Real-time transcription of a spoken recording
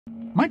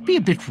Might be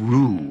a bit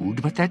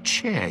rude, but that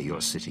chair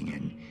you're sitting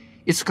in,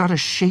 it's got a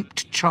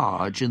shaped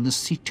charge in the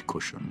seat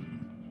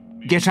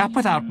cushion. Get up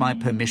without my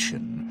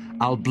permission.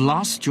 I'll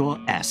blast your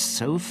ass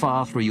so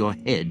far through your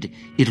head,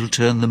 it'll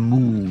turn the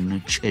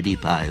moon cherry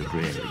pie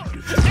red.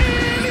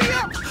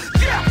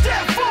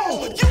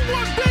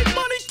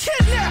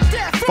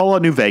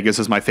 Fallout New Vegas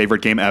is my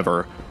favorite game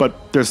ever,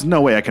 but there's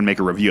no way I can make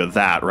a review of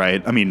that,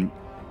 right? I mean,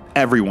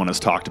 everyone has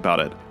talked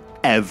about it.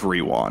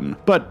 Everyone.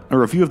 But a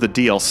review of the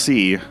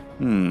DLC,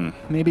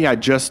 maybe I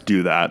just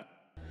do that.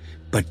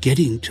 But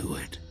getting to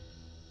it,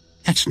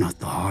 that's not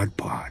the hard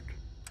part.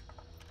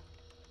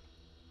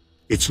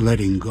 It's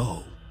letting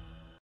go.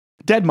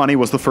 Dead Money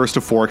was the first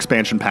of 4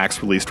 expansion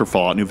packs released for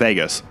Fallout New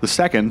Vegas. The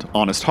second,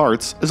 Honest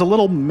Hearts, is a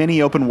little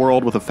mini open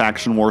world with a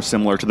faction war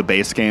similar to the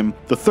base game.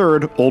 The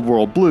third, Old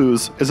World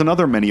Blues, is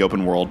another mini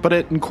open world, but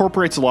it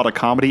incorporates a lot of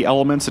comedy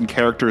elements and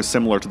characters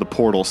similar to the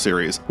Portal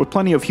series, with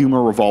plenty of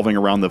humor revolving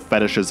around the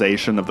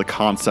fetishization of the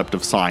concept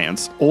of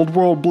science. Old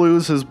World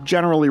Blues is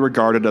generally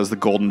regarded as the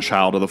golden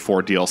child of the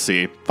 4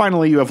 DLC.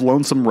 Finally, you have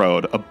Lonesome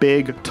Road, a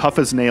big,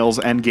 tough-as-nails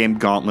endgame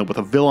gauntlet with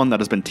a villain that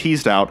has been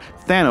teased out,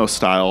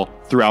 Thanos-style,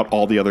 throughout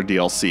all the other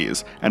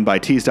DLCs. And by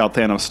teased out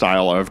Thanos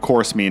style, I of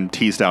course mean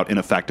teased out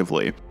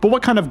ineffectively. But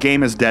what kind of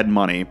game is Dead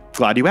Money?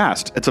 Glad you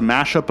asked. It's a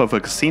mashup of a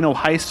casino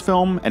heist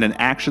film and an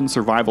action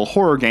survival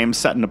horror game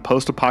set in a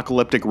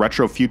post-apocalyptic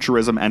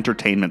retrofuturism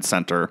entertainment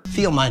center.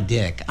 Feel my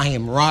dick. I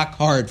am rock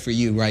hard for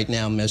you right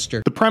now,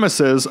 mister. The premise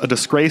is a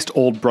disgraced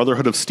old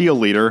Brotherhood of Steel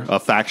leader, a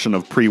faction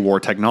of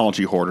pre-war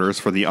technology hoarders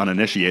for the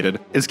uninitiated,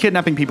 is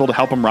kidnapping people to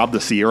help him rob the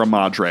Sierra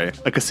Madre,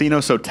 a casino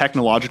so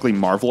technologically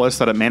marvelous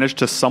that it managed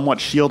to somewhat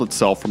shield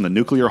itself from the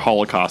nuclear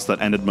holocaust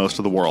that ended most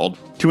of the world.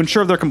 To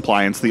ensure their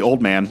compliance, the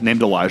old man,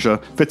 named Elijah,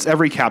 fits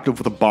every captive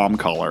with a bomb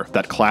collar,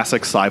 that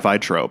classic sci-fi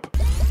trope.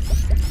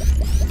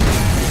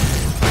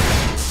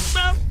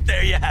 Well,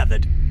 there you have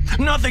it.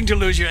 Nothing to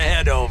lose your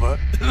head over.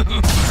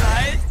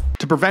 Right?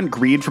 To prevent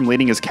greed from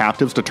leading his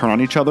captives to turn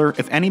on each other,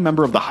 if any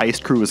member of the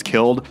heist crew is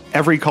killed,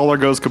 every collar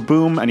goes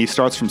kaboom and he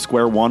starts from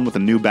square one with a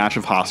new batch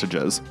of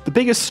hostages. The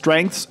biggest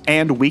strengths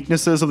and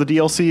weaknesses of the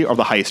DLC are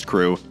the heist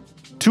crew.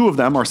 2 of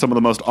them are some of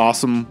the most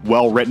awesome,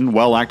 well-written,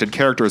 well-acted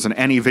characters in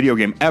any video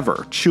game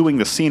ever, chewing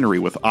the scenery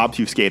with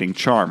obfuscating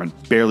charm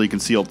and barely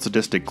concealed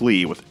sadistic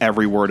glee with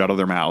every word out of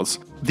their mouths.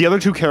 The other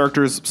 2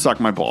 characters suck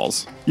my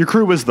balls. Your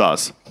crew is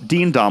thus: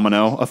 Dean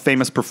Domino, a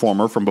famous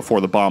performer from before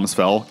the bombs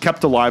fell,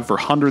 kept alive for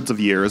hundreds of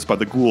years by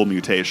the ghoul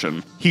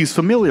mutation. He's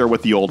familiar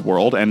with the old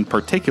world, and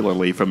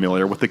particularly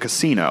familiar with the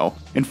casino.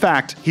 In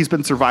fact, he's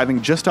been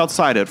surviving just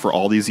outside it for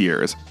all these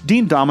years.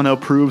 Dean Domino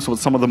proves what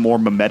some of the more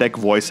mimetic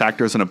voice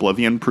actors in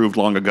Oblivion proved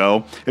long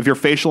ago: if your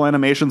facial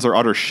animations are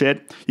utter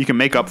shit, you can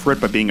make up for it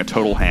by being a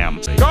total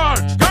ham.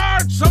 Guards!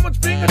 Guards! Someone's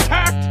being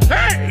attacked!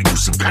 Hey! You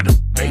some kind of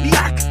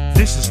maniac!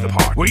 This is the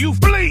part where you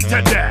bleed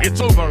to death!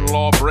 It's over,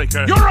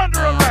 lawbreaker! You're under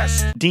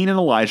arrest! Dean and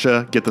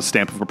Elijah get the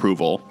stamp of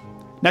approval.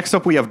 Next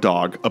up we have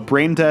Dog, a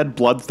brain-dead,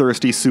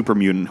 bloodthirsty super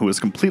mutant who is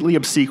completely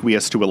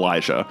obsequious to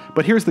Elijah.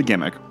 But here's the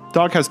gimmick.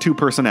 Dog has 2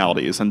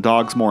 personalities, and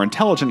Dog's more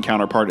intelligent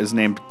counterpart is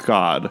named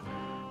God.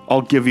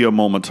 I'll give you a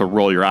moment to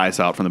roll your eyes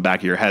out from the back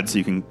of your head so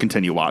you can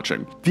continue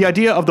watching. The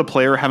idea of the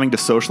player having to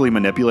socially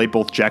manipulate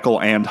both Jekyll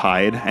and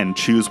Hyde and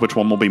choose which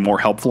one will be more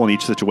helpful in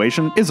each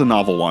situation is a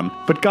novel one.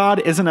 But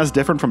God isn't as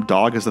different from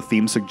Dog as the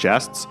theme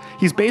suggests.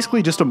 He's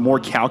basically just a more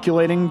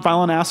calculating,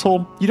 violent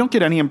asshole. You don't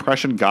get any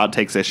impression God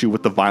takes issue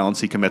with the violence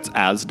he commits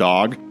as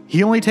Dog.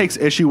 He only takes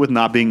issue with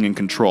not being in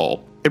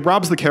control. It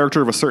robs the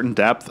character of a certain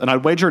depth, and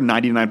I'd wager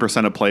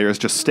 99% of players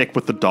just stick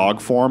with the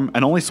Dog form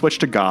and only switch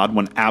to God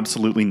when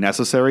absolutely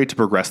necessary to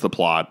progress the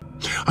plot.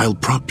 I'll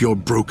prop your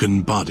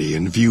broken body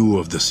in view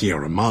of the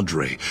Sierra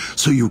Madre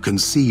so you can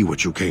see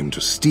what you came to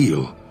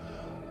steal.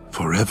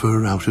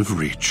 Forever out of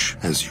reach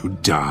as you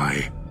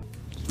die.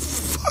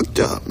 Fucked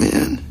up,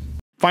 man.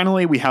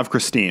 Finally, we have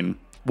Christine.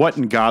 What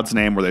in God's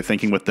name were they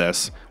thinking with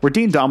this? Where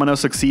Dean Domino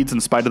succeeds in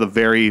spite of the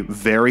very,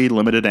 very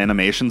limited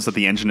animations that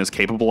the engine is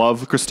capable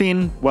of,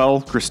 Christine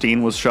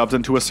was shoved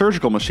into a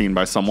surgical machine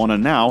by someone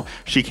and now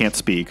she can't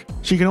speak.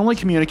 She can only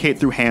communicate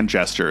through hand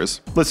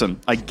gestures. Listen,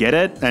 I get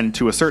it, and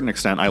to a certain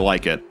extent I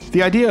like it.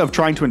 The idea of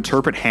trying to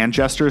interpret hand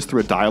gestures through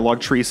a dialogue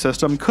tree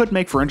system could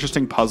make for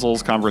interesting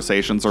puzzles,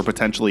 conversations, or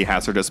potentially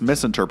hazardous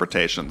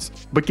misinterpretations.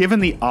 But given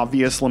the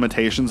obvious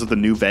limitations of the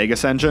New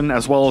Vegas engine,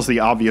 as well as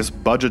the obvious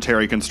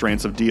budgetary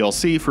constraints of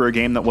DLC for a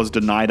game that was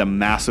denied a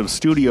massive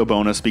studio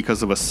bonus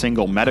because of a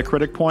single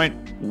Metacritic point,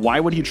 why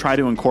would you try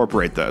to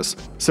incorporate this?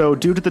 So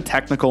due to the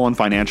technical and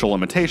financial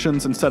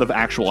limitations, instead of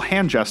actual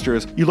hand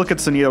gestures, you look at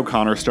Sinead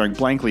O'Connor staring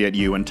blankly at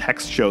you and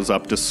text shows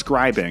up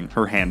describing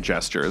her hand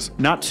gestures.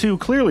 Not too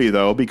clearly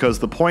though, because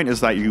the point is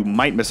that you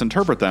might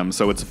misinterpret them,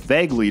 so it's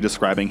vaguely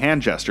describing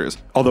hand gestures.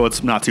 Although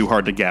it's not too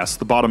hard to guess,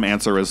 the bottom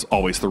answer is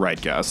always the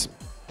right guess.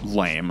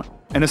 Lame.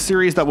 In a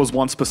series that was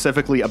once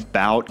specifically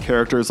about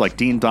characters like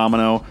Dean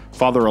Domino,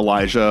 Father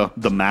Elijah,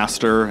 The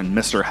Master, and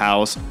Mr.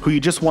 House, who you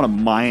just want to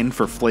mine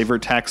for flavor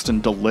text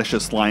and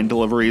delicious line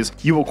deliveries,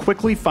 you will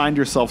quickly find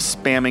yourself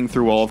spamming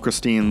through all of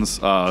Christine's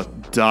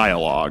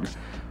dialogue.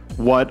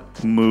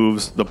 What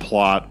moves the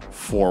plot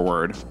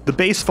forward? The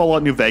base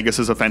Fallout New Vegas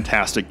is a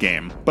fantastic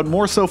game, but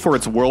more so for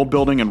its world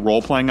building and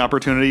role-playing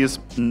opportunities,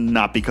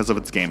 not because of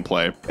its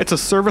gameplay. It's a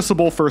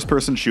serviceable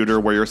first-person shooter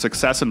where your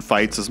success in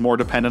fights is more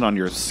dependent on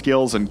your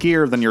skills and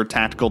gear than your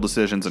tactical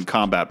decisions and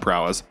combat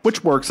prowess,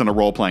 which works in a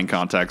role-playing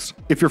context.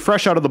 If you're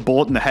fresh out of the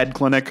bullet in the head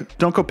clinic,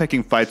 don't go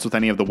picking fights with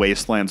any of the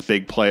Wasteland's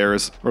big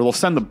players, or they'll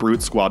send the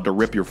Brute Squad to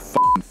rip your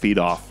f***ing feet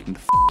off and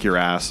your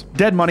ass.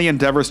 Dead Money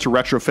endeavors to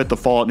retrofit the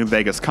Fallout New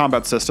Vegas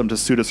combat system to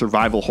suit a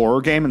survival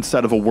horror game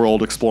instead of a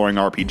world-exploring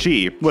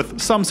RPG,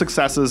 with some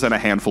successes and a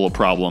handful of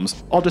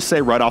problems. I'll just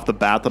say right off the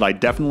bat that I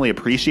definitely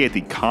appreciate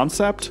the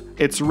concept.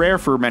 It's rare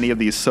for many of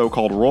these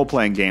so-called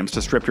role-playing games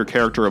to strip your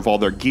character of all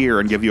their gear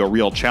and give you a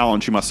real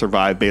challenge you must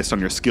survive based on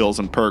your skills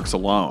and perks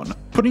alone.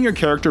 Putting your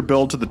character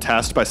build to the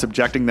test by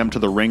subjecting them to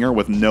the ringer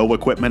with no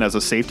equipment as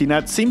a safety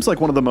net seems like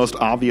one of the most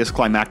obvious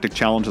climactic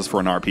challenges for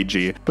an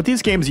RPG, but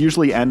these games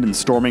usually end in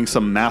storming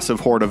some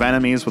massive horde of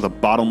enemies with a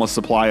bottomless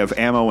supply of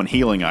ammo and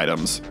healing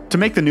items. To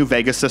make the New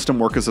Vegas system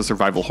work as a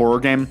survival horror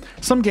game,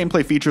 some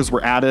gameplay features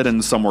were added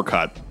and some were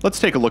cut. Let's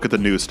take a look at the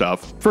new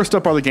stuff. First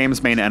up are the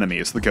game's main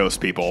enemies, the ghost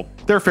people.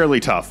 They're fairly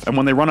tough, and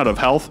when they run out of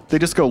health, they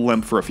just go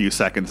limp for a few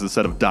seconds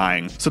instead of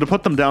dying. So to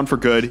put them down for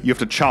good, you have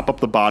to chop up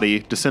the body,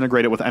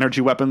 disintegrate it with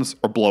energy weapons,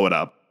 or blow it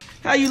up.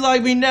 How you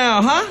like me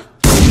now, huh?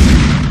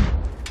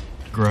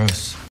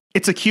 Gross.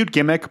 It's a cute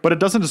gimmick, but it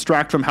doesn't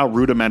distract from how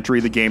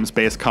rudimentary the game's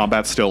base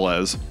combat still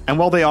is. And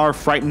while they are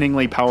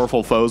frighteningly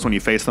powerful foes when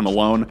you face them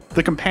alone,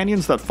 the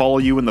companions that follow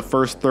you in the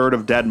first third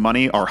of Dead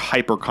Money are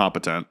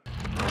hyper-competent.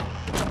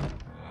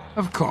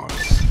 Of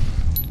course.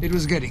 It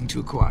was getting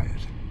too quiet.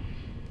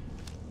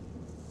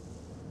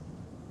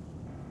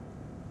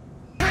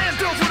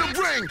 Hand over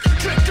the ring,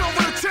 take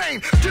over the chain.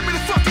 Give me the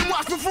fucking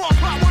watch before I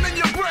pop one in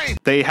your brain.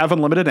 They have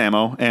unlimited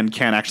ammo and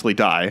can't actually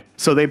die,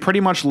 so they pretty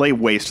much lay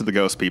waste to the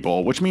ghost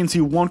people, which means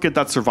you won't get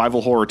that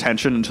survival horror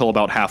tension until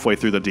about halfway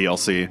through the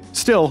DLC.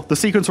 Still, the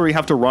sequence where you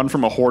have to run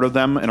from a horde of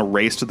them in a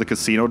race to the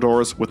casino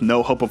doors with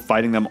no hope of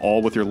fighting them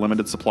all with your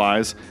limited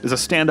supplies is a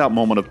standout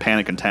moment of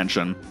panic and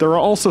tension. There are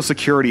also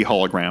security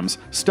holograms,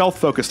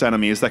 stealth-focused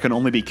enemies that can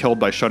only be killed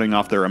by shutting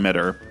off their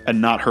emitter,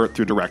 and not hurt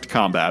through direct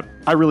combat.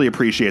 I really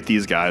appreciate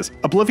these guys.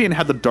 Oblivion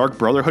had the Dark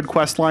Brotherhood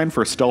questline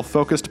for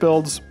stealth-focused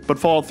builds, but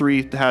Fallout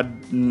 3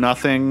 had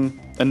nothing,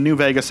 and New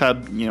Vegas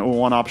had,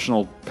 one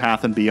optional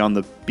path and Beyond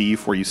the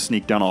Beef where you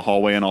sneak down a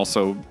hallway and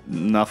also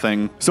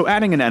nothing. So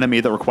adding an enemy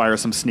that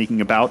requires some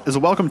sneaking about is a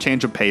welcome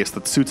change of pace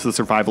that suits the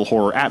survival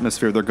horror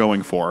atmosphere they're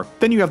going for.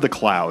 Then you have the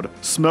Cloud,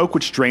 smoke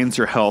which drains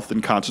your health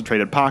in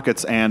concentrated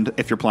pockets and,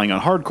 if you're playing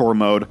on hardcore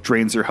mode,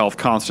 drains your health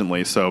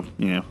constantly, so,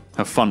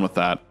 have fun with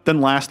that.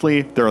 Then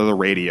lastly, there are the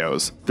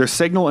radios. Their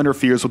signal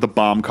interferes with the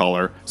bomb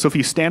collar, so if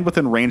you stand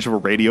within range of a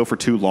radio for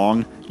too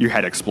long, your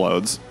head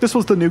explodes. This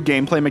was the new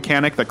gameplay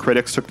mechanic that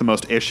critics took the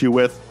most issue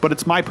with, but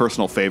it's my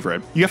personal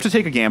favorite. You have to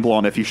take a gamble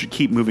on if you should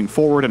keep moving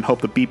forward and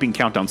hope the beeping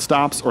countdown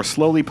stops, or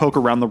slowly poke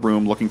around the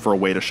room looking for a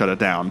way to shut it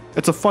down.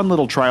 It's a fun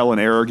little trial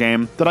and error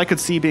game that I could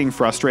see being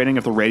frustrating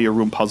if the radio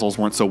room puzzles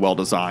weren't so well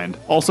designed.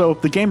 Also,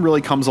 the game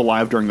really comes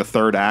alive during the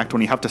third act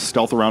when you have to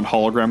stealth around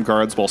hologram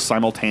guards while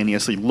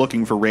simultaneously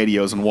looking for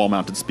radios and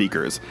wall-mounted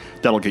speakers.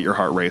 That'll get your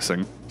heart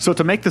racing. So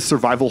to make this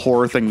survival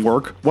horror thing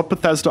work, what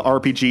Bethesda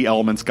RPG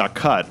elements got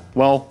cut?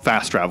 Well,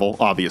 fast travel,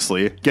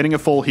 obviously. Getting a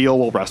full heal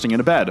while resting in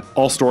a bed.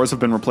 All stores have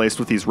been replaced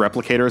with these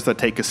replicators that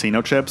take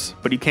casino chips,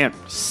 but you can't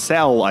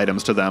sell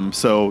items to them,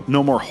 so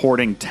no more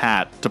hoarding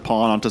tat to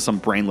pawn onto some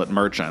brainlet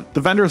merchant.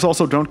 The vendors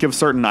also don't give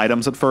certain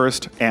items at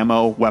first.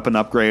 Ammo, weapon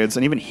upgrades,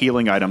 and even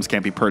healing items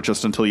can't be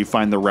purchased until you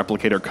find the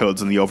replicator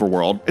codes in the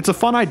overworld. It's a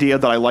fun idea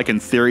that I like in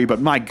theory,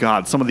 but my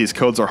god, some of these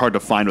codes are hard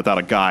to find without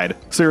a guide.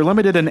 So you're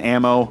limited in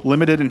ammo,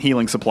 limited in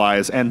healing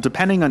supplies, and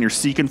depending on your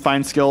seek and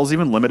find skills,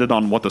 even limited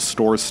on what the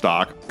stores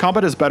stock.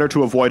 Combat is better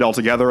to avoid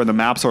altogether, and the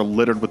maps are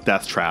littered with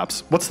death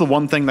traps. What's the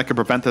one thing that could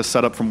prevent this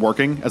setup from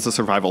working as a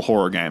survival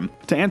horror game?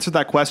 To answer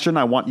that question,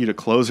 I want you to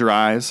close your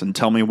eyes and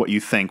tell me what you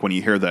think when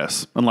you hear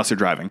this, unless you're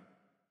driving.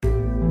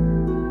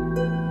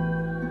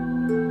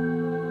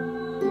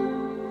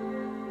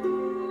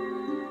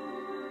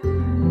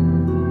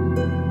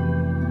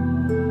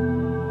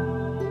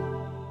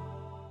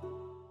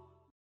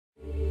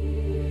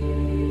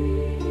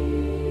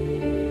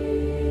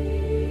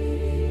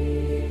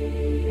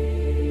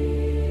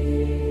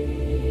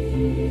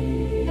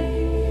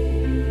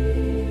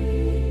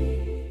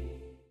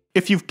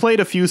 If you've played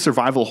a few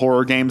survival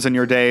horror games in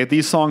your day,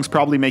 these songs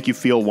probably make you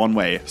feel one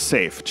way.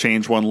 Safe.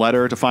 Change one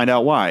letter to find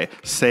out why.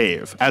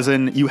 Save. As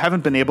in, you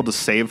haven't been able to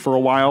save for a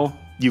while.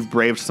 You've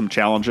braved some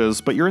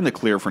challenges, but you're in the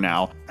clear for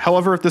now.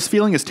 However, this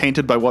feeling is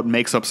tainted by what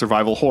makes up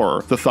survival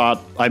horror. The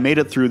thought, I made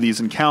it through these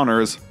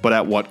encounters, but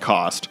at what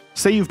cost?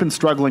 Say you've been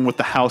struggling with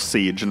the house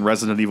siege in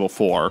Resident Evil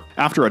 4.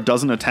 After a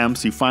dozen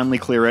attempts, you finally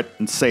clear it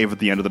and save at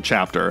the end of the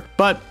chapter.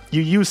 But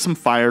you use some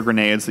fire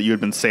grenades that you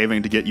had been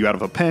saving to get you out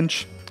of a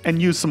pinch,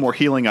 and use some more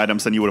healing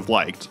items than you would have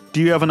liked.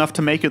 Do you have enough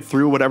to make it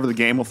through whatever the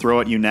game will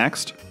throw at you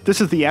next?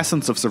 This is the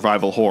essence of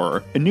survival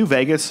horror. In New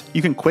Vegas,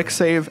 you can quick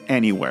save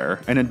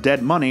anywhere, and in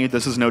Dead Money,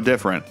 this is no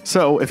different.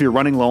 So, if you're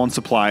running low on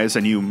supplies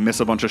and you miss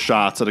a bunch of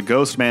shots at a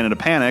ghost man in a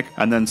panic,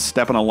 and then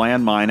step on a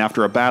landmine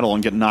after a battle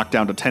and get knocked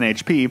down to 10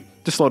 HP,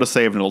 just load a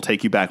save and it'll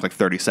take you back like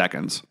 30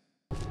 seconds.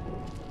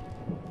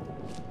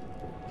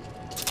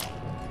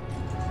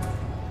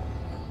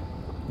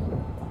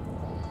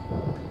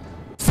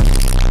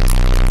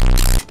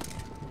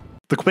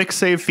 The quick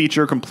save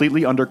feature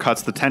completely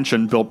undercuts the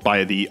tension built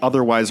by the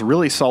otherwise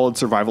really solid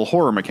survival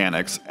horror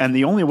mechanics, and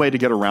the only way to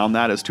get around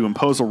that is to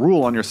impose a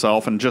rule on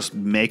yourself and just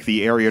make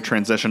the area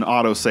transition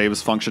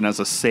autosaves function as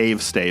a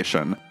save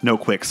station. No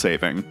quick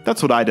saving.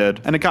 That's what I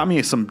did, and it got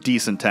me some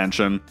decent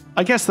tension.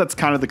 I guess that's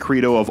kind of the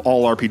credo of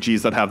all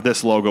RPGs that have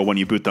this logo when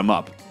you boot them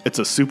up. It's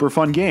a super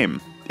fun game,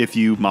 if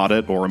you mod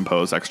it or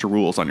impose extra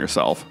rules on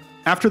yourself.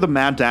 After the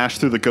mad dash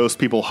through the ghost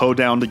people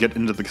hoedown to get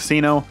into the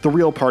casino, the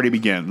real party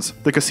begins.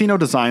 The casino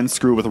designs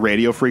screw with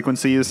radio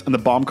frequencies, and the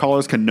bomb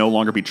callers can no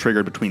longer be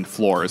triggered between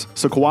floors,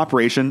 so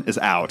cooperation is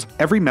out.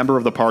 Every member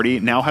of the party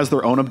now has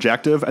their own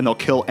objective, and they'll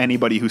kill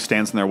anybody who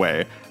stands in their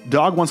way.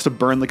 Dog wants to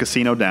burn the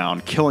casino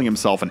down, killing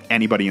himself and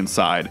anybody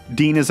inside.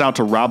 Dean is out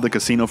to rob the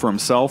casino for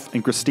himself,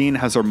 and Christine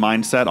has her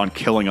mindset on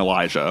killing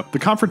Elijah. The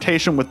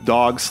confrontation with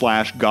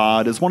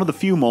Dog/God is one of the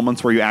few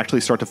moments where you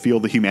actually start to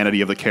feel the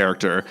humanity of the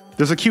character.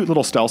 There's a cute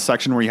little stealth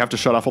section where you have to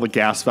shut off all the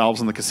gas valves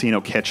in the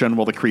casino kitchen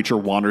while the creature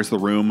wanders the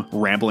room,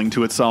 rambling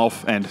to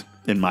itself, and,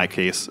 in my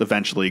case,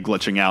 eventually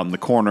glitching out in the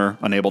corner,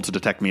 unable to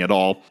detect me at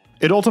all.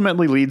 It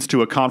ultimately leads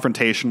to a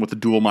confrontation with the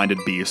dual-minded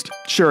beast.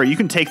 Sure, you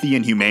can take the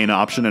inhumane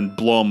option and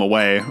blow him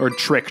away, or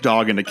trick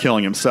Dog into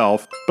killing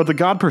himself, but the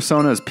god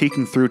persona is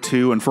peeking through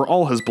too, and for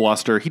all his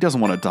bluster, he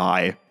doesn't want to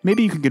die.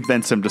 Maybe you can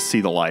convince him to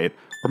see the light.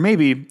 Or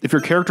maybe, if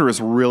your character is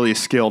really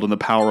skilled in the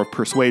power of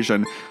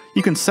persuasion,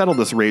 you can settle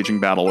this raging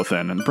battle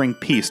within and bring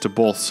peace to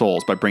both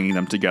souls by bringing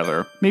them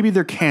together. Maybe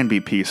there can be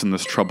peace in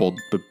this troubled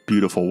but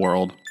beautiful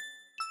world.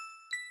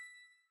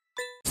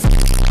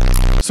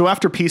 So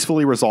after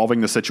peacefully resolving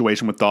the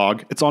situation with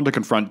Dog, it's on to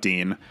confront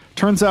Dean.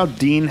 Turns out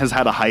Dean has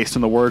had a heist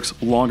in the works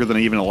longer than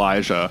even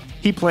Elijah.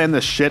 He planned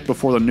this shit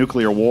before the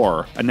nuclear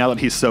war, and now that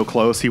he's so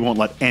close, he won't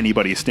let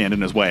anybody stand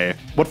in his way.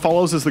 What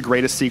follows is the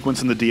greatest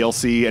sequence in the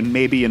DLC and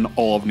maybe in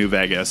all of New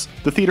Vegas.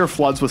 The theater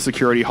floods with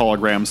security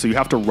holograms, so you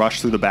have to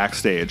rush through the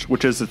backstage,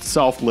 which is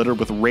itself littered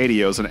with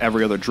radios in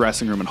every other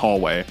dressing room and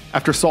hallway.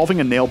 After solving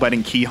a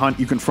nail-biting key hunt,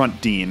 you confront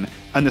Dean,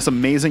 and this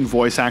amazing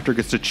voice actor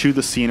gets to chew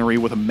the scenery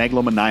with a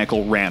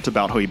megalomaniacal rant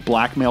about how he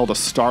blackmailed a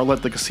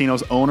starlet the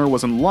casino's owner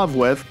was in love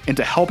with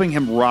into helping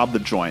him rob the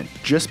joint,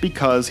 just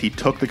because he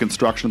took the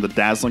construction of the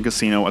dazzling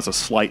casino as a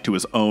slight to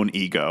his own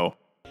ego.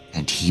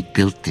 And he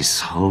built this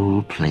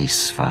whole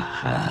place for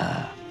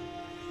her.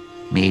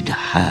 Made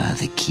her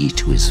the key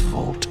to his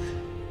vault,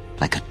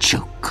 like a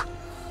joke,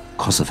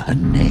 'cause of her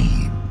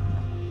name.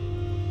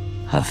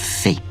 Her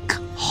fake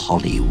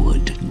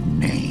Hollywood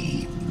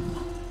name.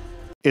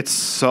 It's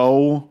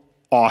so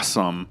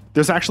awesome.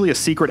 There's actually a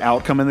secret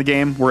outcome in the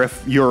game where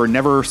if you're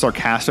never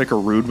sarcastic or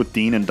rude with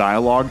Dean in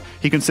dialogue,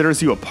 he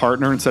considers you a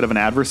partner instead of an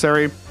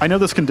adversary. I know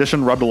this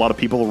condition rubbed a lot of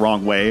people the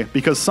wrong way,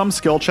 because some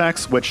skill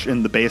checks, which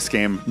in the base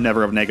game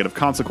never have negative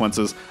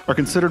consequences, are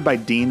considered by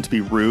Dean to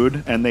be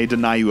rude, and they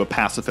deny you a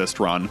pacifist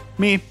run.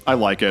 Me, I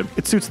like it.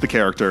 It suits the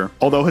character.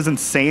 Although his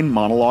insane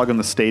monologue on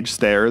the stage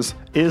stairs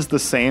is the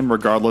same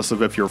regardless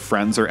of if you're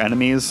friends or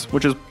enemies,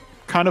 which is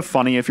kind of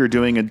funny if you're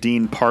doing a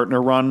Dean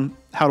partner run.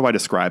 How do I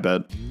describe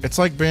it? It's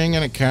like being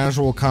in a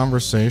casual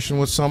conversation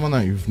with someone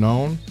that you've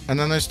known, and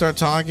then they start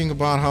talking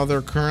about how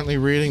they're currently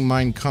reading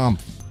Mein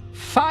Kampf.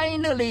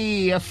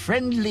 Finally, a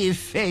friendly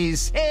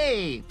face.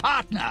 Hey,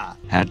 partner!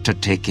 Had to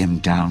take him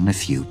down a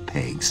few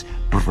pegs.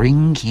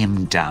 Bring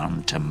him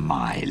down to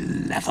my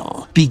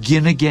level.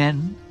 Begin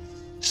again?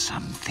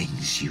 Some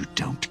things you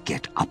don't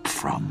get up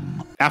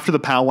from. After the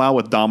powwow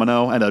with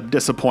Domino and a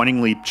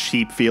disappointingly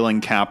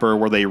cheap-feeling capper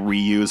where they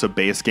reuse a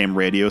base game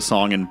radio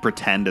song and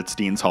pretend it's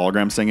Dean's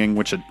hologram singing,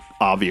 which it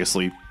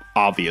obviously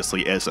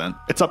isn't,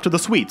 it's up to the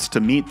Sweets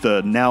to meet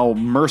the now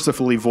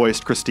mercifully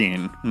voiced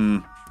Christine.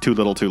 Too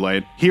little too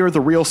late. Here,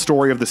 the real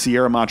story of the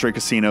Sierra Madre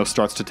Casino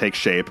starts to take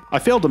shape. I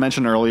failed to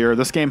mention earlier,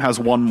 this game has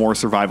one more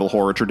survival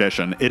horror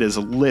tradition. It is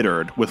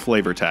littered with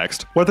flavor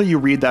text. Whether you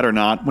read that or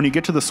not, when you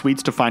get to the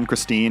Suites to find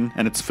Christine,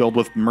 and it's filled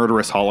with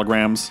murderous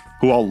holograms,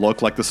 who all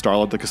look like the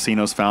starlet the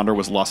casino's founder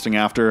was lusting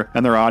after,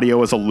 and their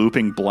audio is a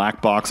looping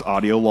black box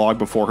audio log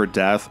before her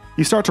death,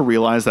 you start to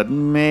realize that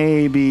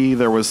maybe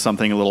there was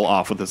something a little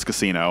off with this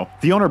casino.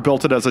 The owner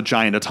built it as a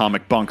giant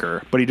atomic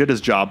bunker, but he did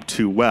his job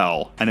too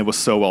well, and it was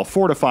so well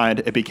fortified,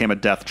 it became a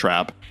death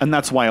trap, and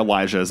that's why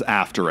Elijah is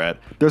after it.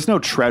 There's no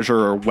treasure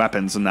or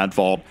weapons in that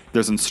vault,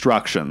 there's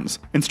instructions.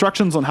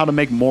 Instructions on how to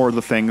make more of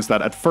the things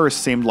that at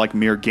first seemed like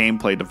mere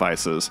gameplay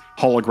devices.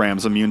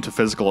 Holograms immune to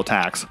physical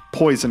attacks,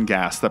 poison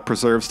gas that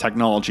preserves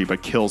technology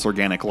but kills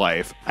organic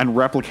life, and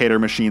replicator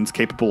machines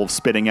capable of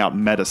spitting out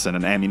medicine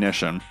and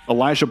ammunition.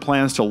 Elijah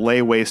plans to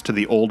lay waste to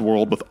the old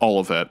world with all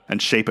of it,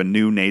 and shape a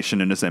new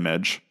nation in his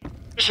image.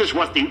 This is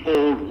what the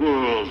old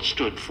world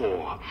stood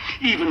for,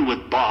 even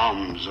with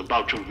bombs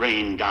about to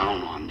rain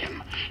down on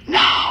them.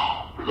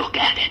 Now, look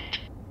at it.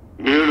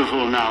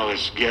 Beautiful now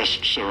its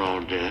guests are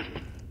all dead.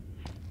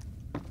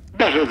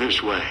 Better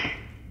this way.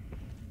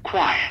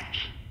 Quiet.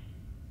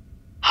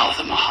 How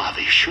the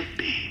Mojave should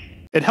be.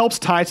 It helps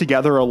tie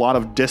together a lot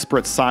of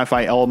disparate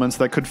sci-fi elements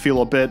that could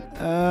feel a bit,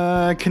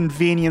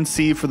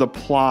 conveniency for the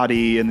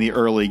plotty in the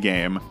early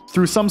game.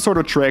 Through some sort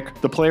of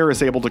trick, the player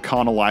is able to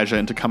con Elijah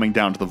into coming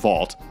down to the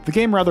vault. The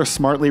game rather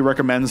smartly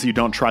recommends you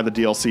don't try the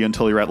DLC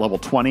until you're at level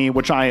 20,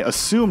 which I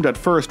assumed at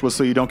first was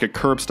so you don't get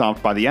curb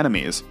stomped by the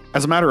enemies.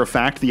 As a matter of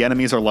fact, the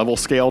enemies are level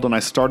scaled, and I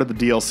started the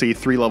DLC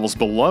 3 levels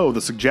below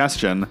the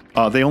suggestion.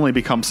 They only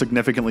become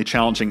significantly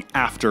challenging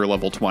after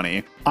level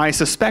 20. I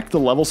suspect the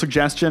level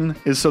suggestion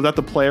is so that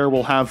the player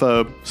will have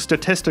a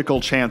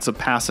statistical chance of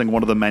passing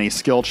one of the many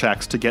skill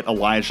checks to get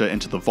Elijah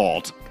into the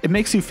vault. It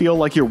makes you feel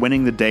like you're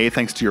winning the day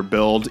thanks to your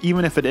build,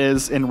 even if it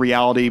is, in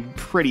reality,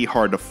 pretty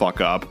hard to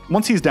fuck up.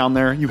 Once he's down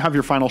there, you have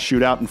your final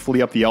shootout and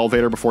flee up the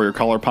elevator before your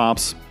color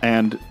pops,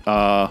 and,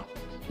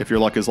 if your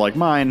luck is like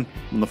mine,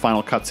 when the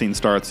final cutscene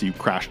starts, you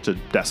crash to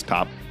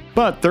desktop.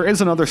 But there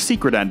is another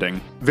secret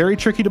ending. Very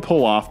tricky to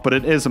pull off, but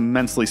it is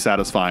immensely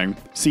satisfying.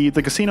 See,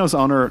 the casino's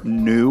owner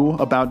knew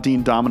about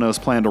Dean Domino's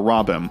plan to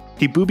rob him.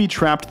 He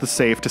booby-trapped the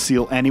safe to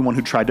seal anyone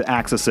who tried to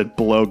access it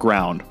below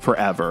ground,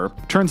 forever.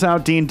 Turns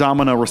out Dean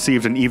Domino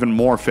received an even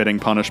more fitting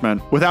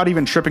punishment. Without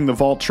even tripping the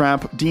vault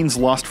trap, Dean's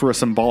lust for a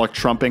symbolic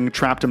trumping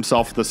trapped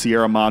himself at the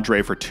Sierra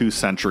Madre for 2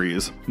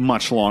 centuries,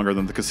 much longer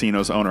than the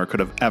casino's owner could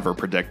have ever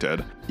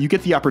predicted. You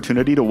get the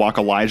opportunity to walk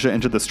Elijah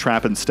into this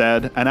trap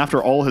instead, and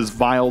after all his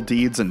vile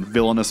deeds and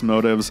villainous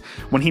motives,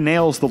 when he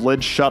nails the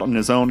lid shut on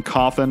his own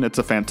coffin, it's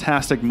a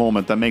fantastic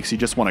moment that makes you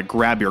just want to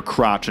grab your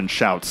crotch and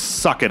shout,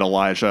 "Suck it,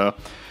 Elijah."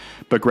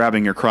 But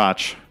grabbing your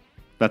crotch,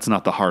 that's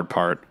not the hard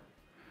part.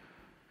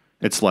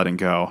 It's letting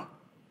go.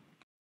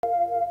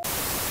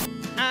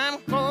 I'm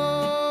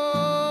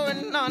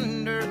going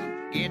under,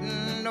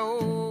 getting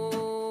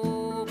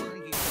over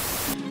you.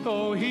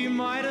 Oh, he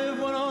might have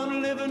went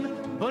on living,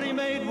 but he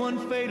made one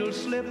fatal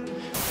slip.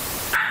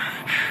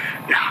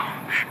 Now,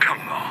 come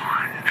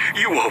on.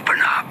 You open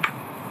up.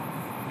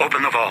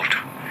 Open the vault.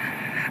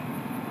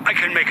 I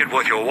can make it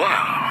worth your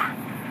while.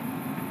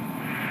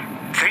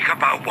 Think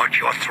about what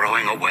you're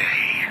throwing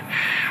away.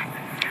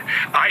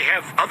 I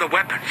have other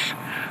weapons,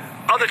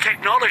 other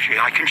technology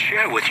I can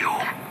share with you.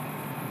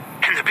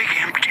 And the big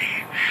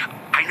empty,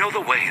 I know the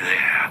way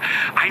there.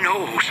 I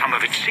know some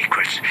of its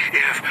secrets.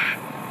 If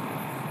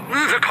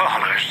the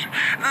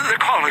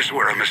callers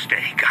were a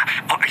mistake.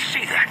 I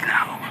see that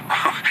now.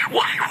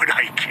 Why would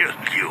I kill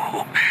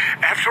you?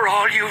 After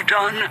all you've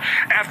done,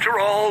 after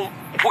all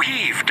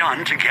we've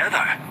done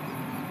together.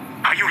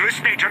 Are you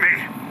listening to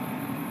me?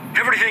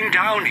 Everything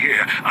down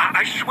here,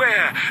 I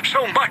swear,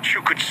 so much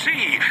you could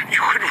see.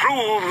 You could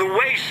rule the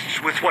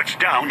wastes with what's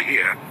down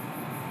here.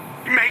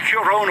 Make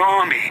your own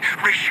army,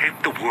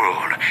 reshape the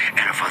world.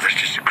 And if others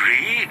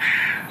disagree,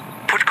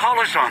 put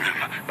collars on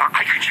them.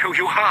 I can show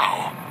you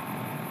how.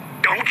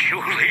 Don't you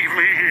leave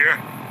me here.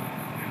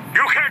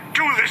 You can't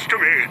do this to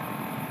me.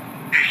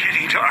 It's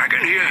getting dark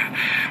in here.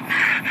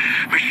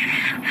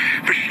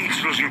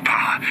 Machine's losing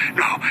power.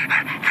 No,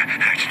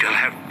 I still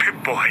have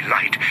Pip-Boy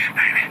light.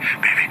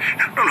 Maybe.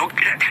 No,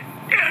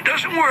 it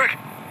doesn't work.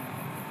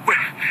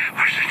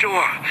 Where's the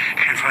door?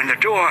 Can't find the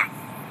door.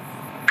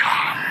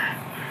 Come.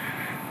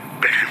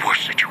 Been in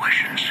worse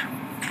situations.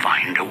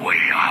 Find a way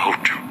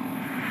out.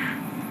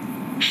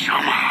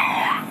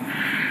 Somehow.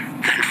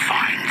 Then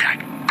find that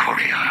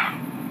courier.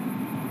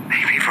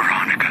 Maybe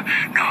Veronica.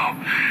 No,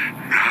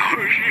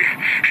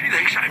 she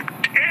thinks I'm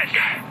dead.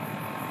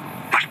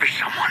 Must be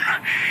someone.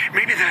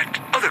 Maybe that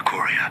other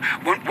courier,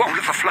 one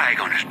with a flag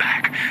on his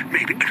back.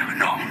 Maybe,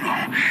 no.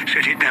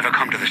 Said he'd never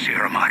come to the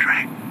Sierra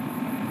Madre.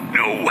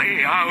 No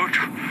way out.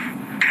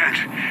 Can't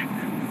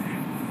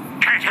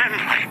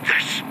end like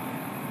this.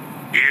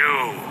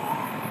 You.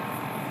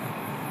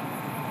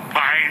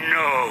 I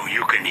know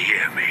you can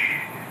hear me.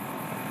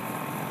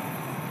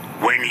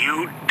 When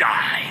you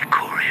die,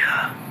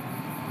 courier,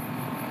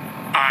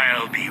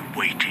 I'll be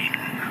waiting.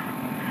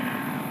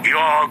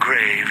 Your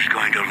grave's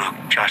going to look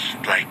just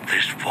like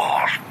this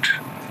vault.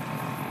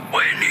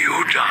 When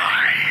you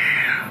die,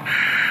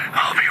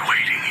 I'll be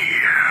waiting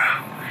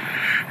here.